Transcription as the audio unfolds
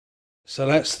So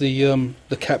that's the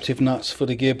captive nuts for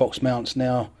the gearbox mounts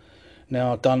now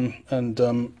done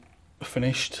and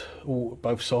finished, all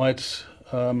both sides.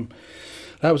 That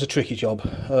was a tricky job.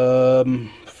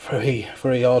 Very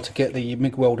hard to get the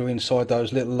MIG welder inside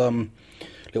those little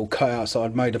cutouts that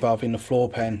I'd made above in the floor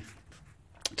pan,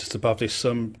 just above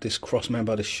this cross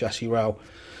member, this chassis rail.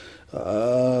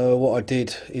 What I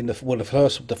did in the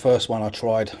first one I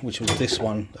tried, which was this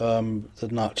one, the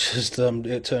nut just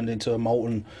it turned into a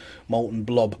molten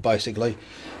blob basically.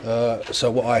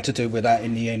 So what I had to do with that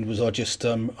in the end was I just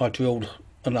I drilled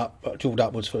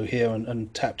upwards through here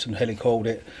and tapped and helicoiled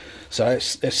it. So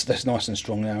that's nice and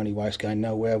strong now anyway. It's going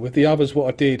nowhere. With the others,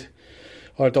 what I did,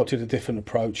 I adopted a different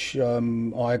approach.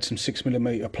 I had some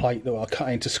 6mm plate that I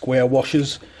cut into square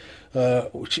washers.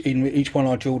 Which in each one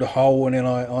I drilled a hole, and then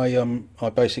I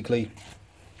basically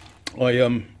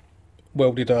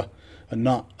welded a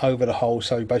nut over the hole.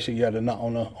 So basically you had a nut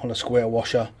on a square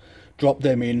washer, dropped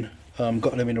them in,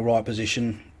 got them in the right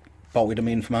position, bolted them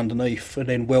in from underneath, and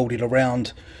then welded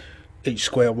around each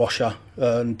square washer,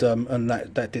 and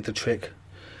that did the trick.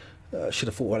 Should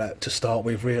have thought of that to start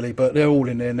with really, but they're all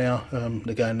in there now.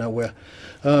 They're going nowhere.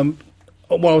 While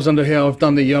I was under here, I've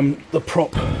done the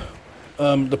prop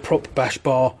bash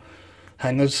bar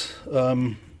hangers.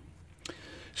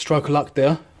 Stroke of luck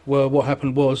there. Well, what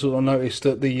happened was I noticed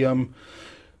that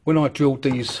when I drilled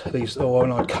these or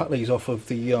when I cut these off of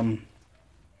the old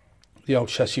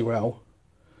chassis rail,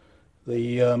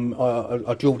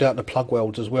 I drilled out the plug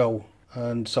welds as well,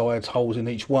 and so I had holes in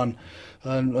each one.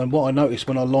 And what I noticed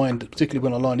when I lined, particularly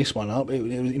when I lined this one up, it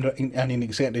was in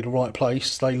exactly the right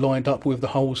place. They lined up with the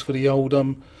holes for the old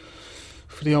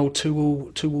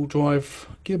two-wheel drive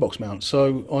gearbox mount.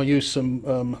 So I used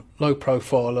some low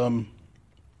profile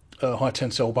high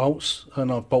tensile bolts,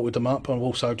 and I've bolted them up. I've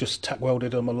also just tack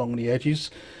welded them along the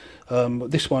edges.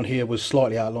 This one here was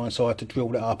slightly out of line, so I had to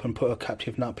drill it up and put a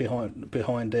captive nut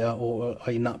behind there, or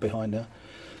a nut behind there,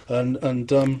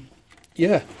 and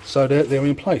yeah, so they're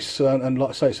in place, and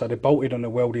like I say, so they're bolted and they're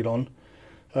welded on,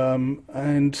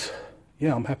 and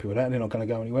yeah, I'm happy with that. They're not going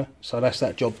to go anywhere, so that's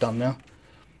that job done now.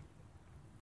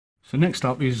 So next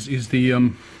up is the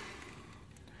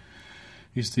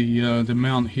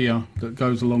mount here that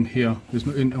goes along here. There's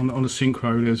on a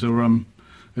Syncro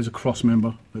there's a cross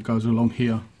member that goes along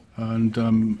here, and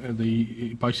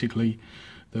basically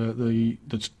the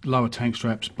lower tank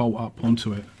straps bolt up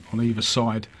onto it on either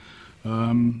side.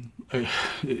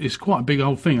 It's quite a big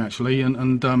old thing actually,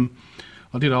 and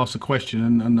I did ask the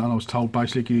question, and I was told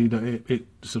basically that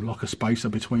it's like a spacer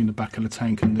between the back of the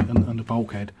tank and the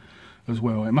bulkhead as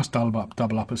well. It must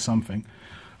double up as something.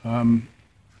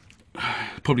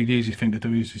 Probably the easiest thing to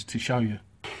do is to show you.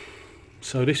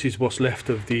 So this is what's left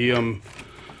of the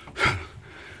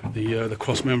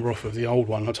cross member off of the old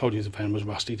one. I told you the pan was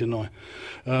rusty, didn't I?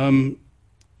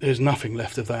 There's nothing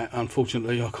left of that,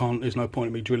 unfortunately. I can't. There's no point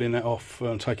in me drilling that off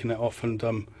and taking that off and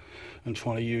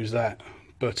trying to use that.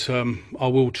 But I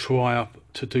will try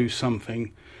to do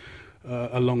something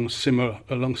along similar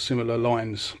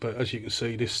lines. But as you can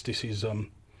see, this is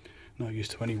no use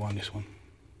to anyone. This one.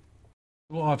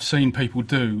 What I've seen people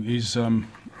do is in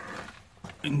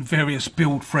various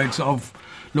build threads that I've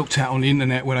looked at on the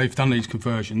internet where they've done these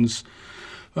conversions.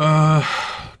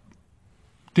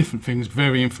 Different things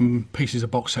varying from pieces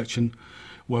of box section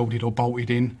welded or bolted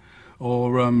in,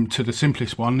 or to the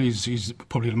simplest one is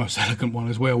probably the most elegant one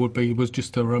as well, was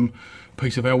just a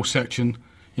piece of L section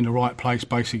in the right place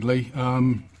basically, a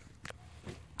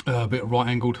bit of right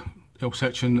angled L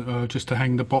section just to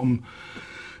hang the bottom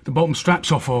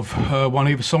straps off of, one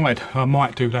either side. I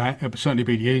might do that. It would certainly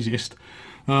be the easiest.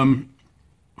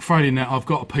 Failing that, I've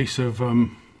got a piece of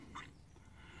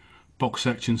box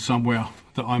section somewhere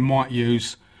that I might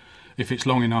use if it's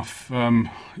long enough.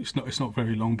 It's not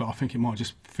very long, but I think it might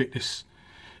just fit this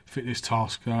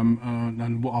task.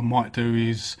 And what I might do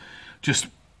is just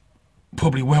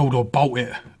probably weld or bolt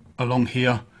it along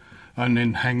here, and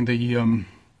then hang the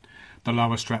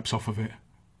lower straps off of it.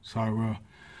 So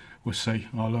we'll see.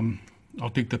 I'll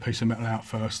dig the piece of metal out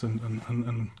first and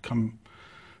come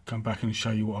back and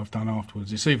show you what I've done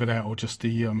afterwards. It's either that or just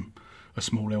a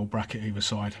small L bracket either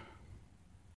side.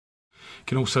 You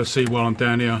can also see while I'm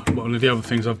down here, one of the other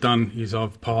things I've done is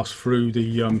I've passed through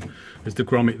there's the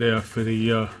grommet there for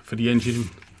the engine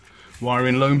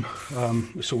wiring loom.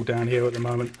 It's all down here at the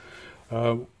moment.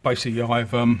 Basically,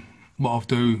 what I'll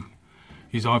do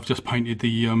is I've just painted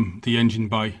the engine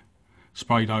bay,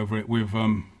 sprayed over it with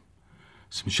some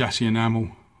chassis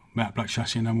enamel, matte black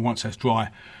chassis enamel. Once that's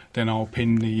dry, then I'll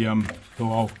pin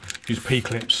or I'll use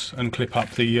P-clips and clip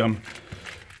up the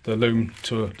loom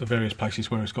to the various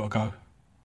places where it's got to go.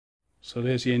 So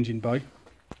there's the engine bay.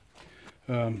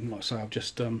 Like I say, I've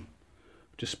just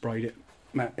sprayed it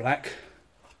matte black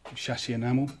with chassis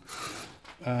enamel,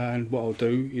 and what I'll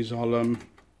do is I'll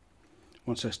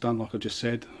once that's done, like I just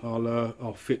said,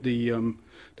 I'll fit the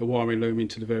wiring loom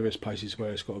into the various places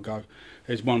where it's got to go.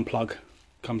 There's one plug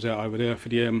comes out over there for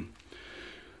the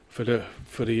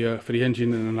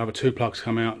engine, and another 2 plugs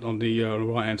come out on the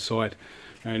right hand side,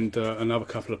 and another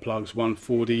couple of plugs, one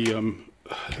for the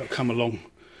that come along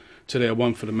to there,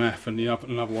 one for the MAF, and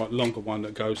another one, longer one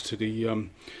that goes to the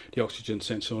oxygen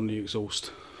sensor on the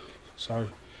exhaust. So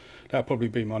that'll probably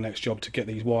be my next job, to get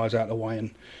these wires out of the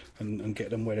way and get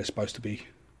them where they're supposed to be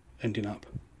ending up.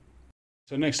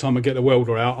 So next time I get the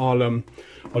welder out, I'll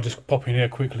just pop in here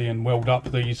quickly and weld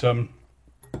up these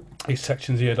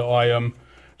sections here that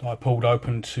I pulled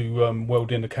open to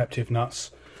weld in the captive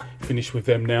nuts. Finished with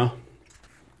them now.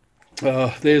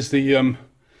 There's the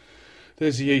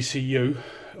ECU.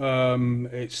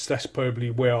 That's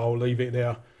probably where I'll leave it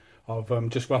there. I've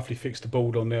just roughly fixed the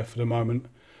board on there for the moment.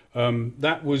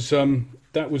 That was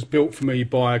built for me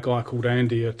by a guy called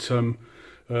Andy at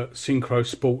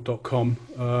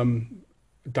syncrosport.com.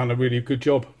 Done a really good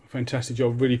job, fantastic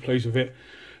job. Really pleased with it.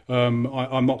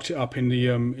 I mocked it up in the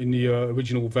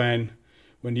original van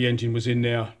when the engine was in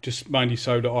there, just mainly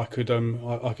so that I could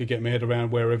get my head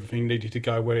around where everything needed to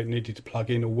go, where it needed to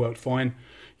plug in. All worked fine.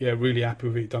 Yeah, really happy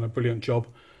with it. Done a brilliant job.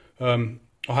 I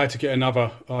had to get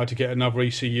another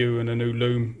ECU and a new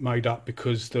loom made up,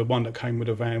 because the one that came with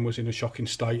the van was in a shocking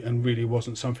state and really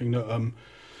wasn't something that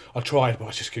I tried, but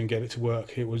I just couldn't get it to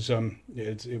work. It was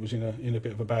it was in a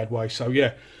bit of a bad way. So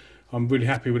yeah, I'm really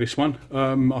happy with this one.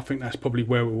 I think that's probably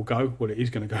where it will go. Well, it is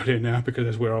going to go there now, because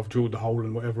that's where I've drilled the hole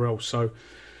and whatever else. So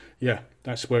yeah,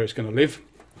 that's where it's going to live.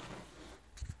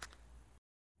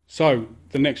 So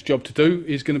the next job to do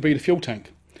is going to be the fuel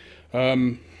tank.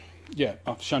 Yeah,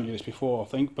 I've shown you this before, I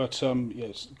think, but yeah,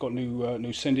 it's got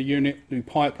new sender unit, new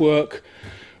pipe work,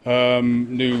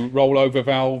 new rollover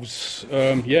valves.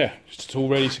 Yeah, it's all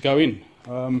ready to go in.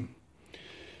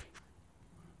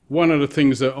 One of the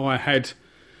things that I had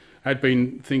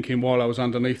been thinking while I was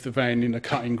underneath the van in the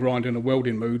cutting, grinding and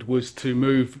welding mood was to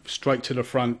move straight to the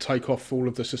front, take off all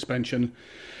of the suspension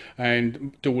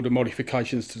and do all the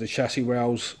modifications to the chassis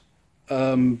rails.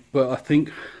 But I think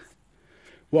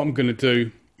what I'm going to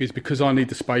do is, because I need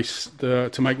the space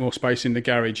to make more space in the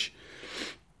garage,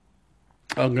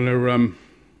 I'm going to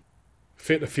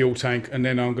fit the fuel tank, and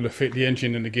then I'm going to fit the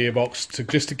engine and the gearbox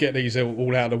just to get these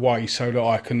all out of the way, so that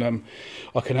I can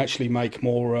actually make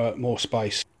more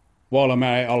space. While I'm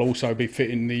at it, I'll also be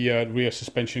fitting the rear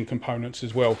suspension components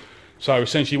as well. So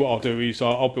essentially, what I'll do is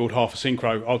I'll build half a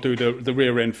Syncro. I'll do the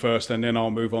rear end first, and then I'll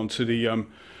move on to the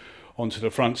onto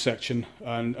the front section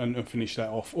and finish that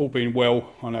off. All being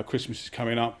well, I know Christmas is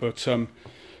coming up, but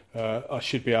I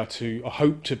should be able to. I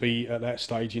hope to be at that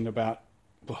stage in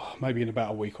maybe in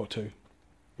about a week or two.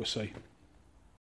 We'll see.